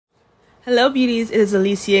Hello beauties, it is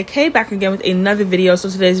Alicia K back again with another video. So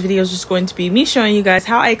today's video is just going to be me showing you guys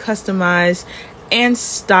how I customize and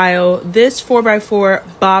style this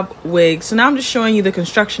 4x4 bob wig. So now I'm just showing you the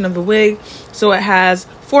construction of the wig. So it has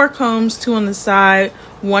 4 combs, 2 on the side,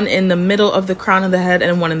 1 in the middle of the crown of the head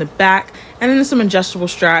and 1 in the back, and then some adjustable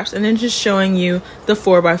straps, and then just showing you the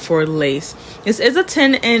 4x4 lace. This is a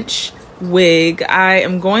 10-inch wig. I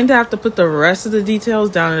am going to have to put the rest of the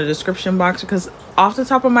details down in the description box because off the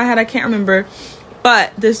top of my head I can't remember,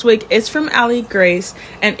 but this wig is from Ali Grace,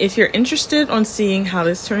 and if you're interested on seeing how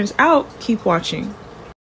this turns out, keep watching.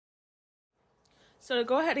 So to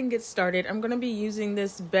go ahead and get started, I'm going to be using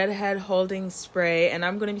this bed head holding spray, and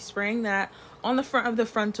I'm going to be spraying that on the front of the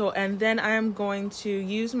frontal, and then I am going to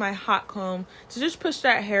use my hot comb to just push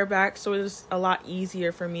that hair back so it's a lot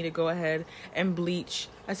easier for me to go ahead and bleach.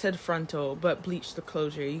 I said frontal, but bleach the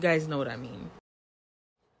closure. You guys know what I mean.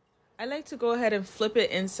 I like to go ahead and flip it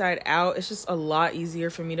inside out. It's just a lot easier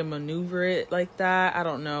for me to maneuver it like that. I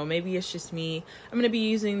don't know. Maybe it's just me. I'm going to be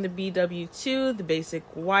using the BW2, the basic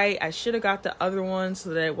white. I should have got the other one so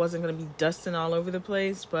that it wasn't going to be dusting all over the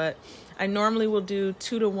place. But I normally will do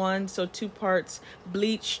 2 to 1. So 2 parts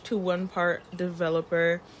bleach to 1 part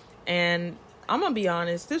developer. And I'm going to be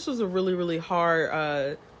honest, this was a really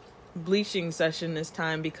hard bleaching session this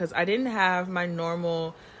time because I didn't have my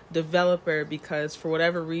normal developer because for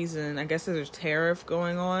whatever reason, I guess there's a tariff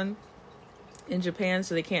going on in Japan,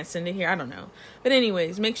 so they can't send it here. I don't know. But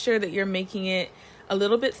anyways, make sure that you're making it a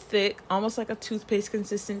little bit thick, almost like a toothpaste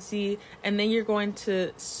consistency, and then you're going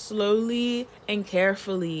to slowly and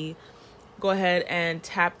carefully go ahead and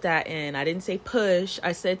tap that in. I didn't say push,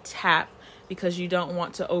 I said tap, because you don't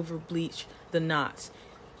want to over bleach the knots.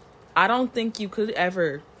 I don't think you could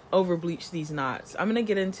ever over bleach these knots. I'm gonna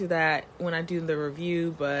get into that when I do the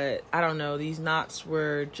review, but I don't know, these knots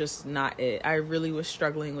were just not it. I really was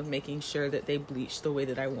struggling with making sure that they bleached the way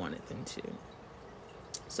that I wanted them to.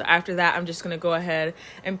 So after that, I'm just gonna go ahead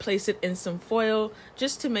and place it in some foil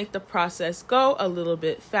just to make the process go a little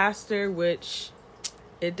bit faster, which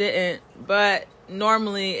it didn't, but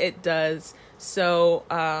normally it does. So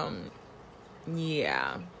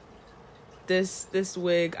yeah, this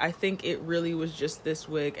wig, I think it really was just this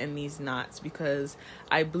wig and these knots, because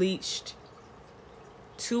I bleached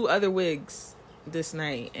 2 other wigs this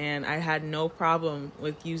night and I had no problem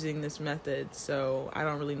with using this method, so I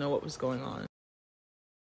don't really know what was going on.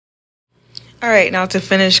 Alright, now to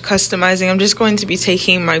finish customizing, I'm just going to be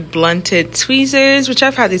taking my blunted tweezers, which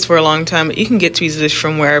I've had these for a long time, but you can get tweezers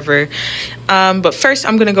from wherever. But first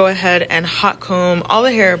I'm going to go ahead and hot comb all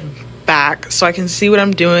the hair back so I can see what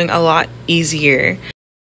I'm doing a lot easier.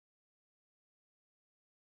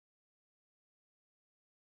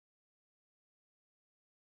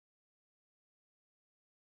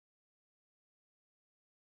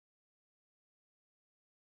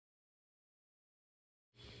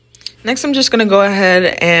 Next, I'm just going to go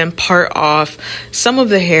ahead and part off some of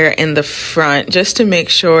the hair in the front just to make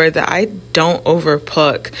sure that I don't over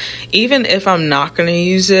pluck. Even if I'm not going to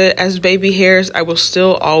use it as baby hairs, I will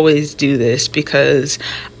still always do this because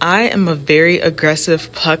I am a very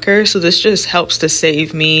aggressive plucker. So this just helps to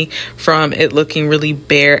save me from it looking really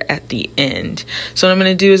bare at the end. So what I'm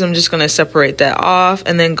going to do is I'm just going to separate that off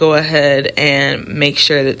and then go ahead and make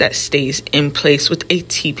sure that that stays in place with a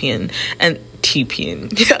T-pin. And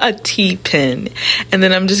a T-pin, and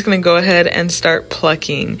then I'm just going to go ahead and start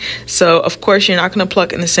plucking. So of course you're not going to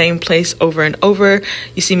pluck in the same place over and over.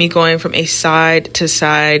 You see me going from a side to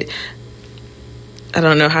side. I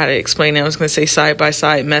don't know how to explain it. I was going to say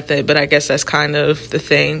side-by-side method, but I guess that's kind of the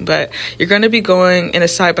thing. But you're going to be going in a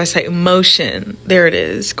side-by-side motion. There it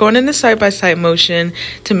is. Going in a side-by-side motion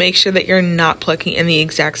to make sure that you're not plucking in the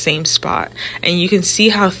exact same spot. And you can see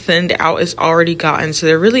how thinned out it's already gotten. So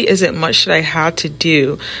there really isn't much that I had to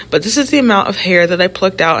do. But this is the amount of hair that I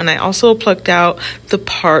plucked out. And I also plucked out the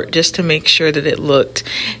part just to make sure that it looked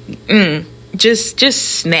just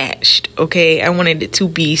snatched. Okay, I wanted it to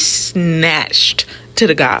be snatched to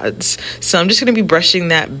the gods. So I'm just going to be brushing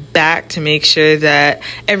that back to make sure that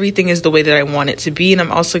everything is the way that I want it to be, and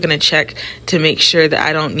I'm also going to check to make sure that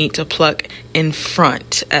I don't need to pluck in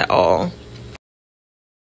front at all.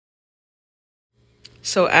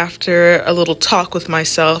 So after a little talk with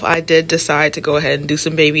myself, I did decide to go ahead and do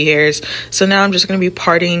some baby hairs. So now I'm just going to be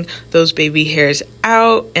parting those baby hairs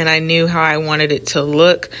out, and I knew how I wanted it to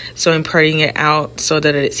look. So I'm parting it out so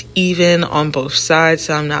that it's even on both sides,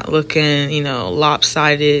 so I'm not looking, you know,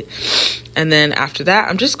 lopsided. And then after that,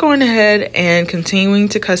 I'm just going ahead and continuing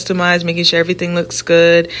to customize, making sure everything looks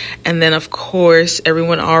good. And then of course,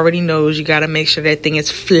 everyone already knows you got to make sure that thing is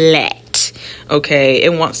flat. Okay,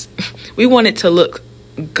 we want it to look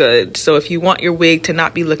good. So if you want your wig to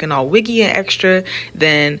not be looking all wiggy and extra,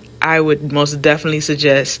 then I would most definitely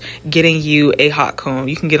suggest getting you a hot comb.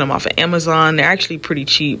 You can get them off of Amazon. They're actually pretty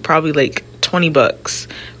cheap, probably like 20 bucks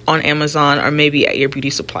on Amazon or maybe at your beauty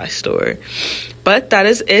supply store. But that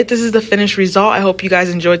is it. This is the finished result. I hope you guys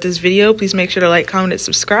enjoyed this video. Please make sure to like, comment, and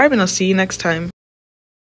subscribe, and I'll see you next time.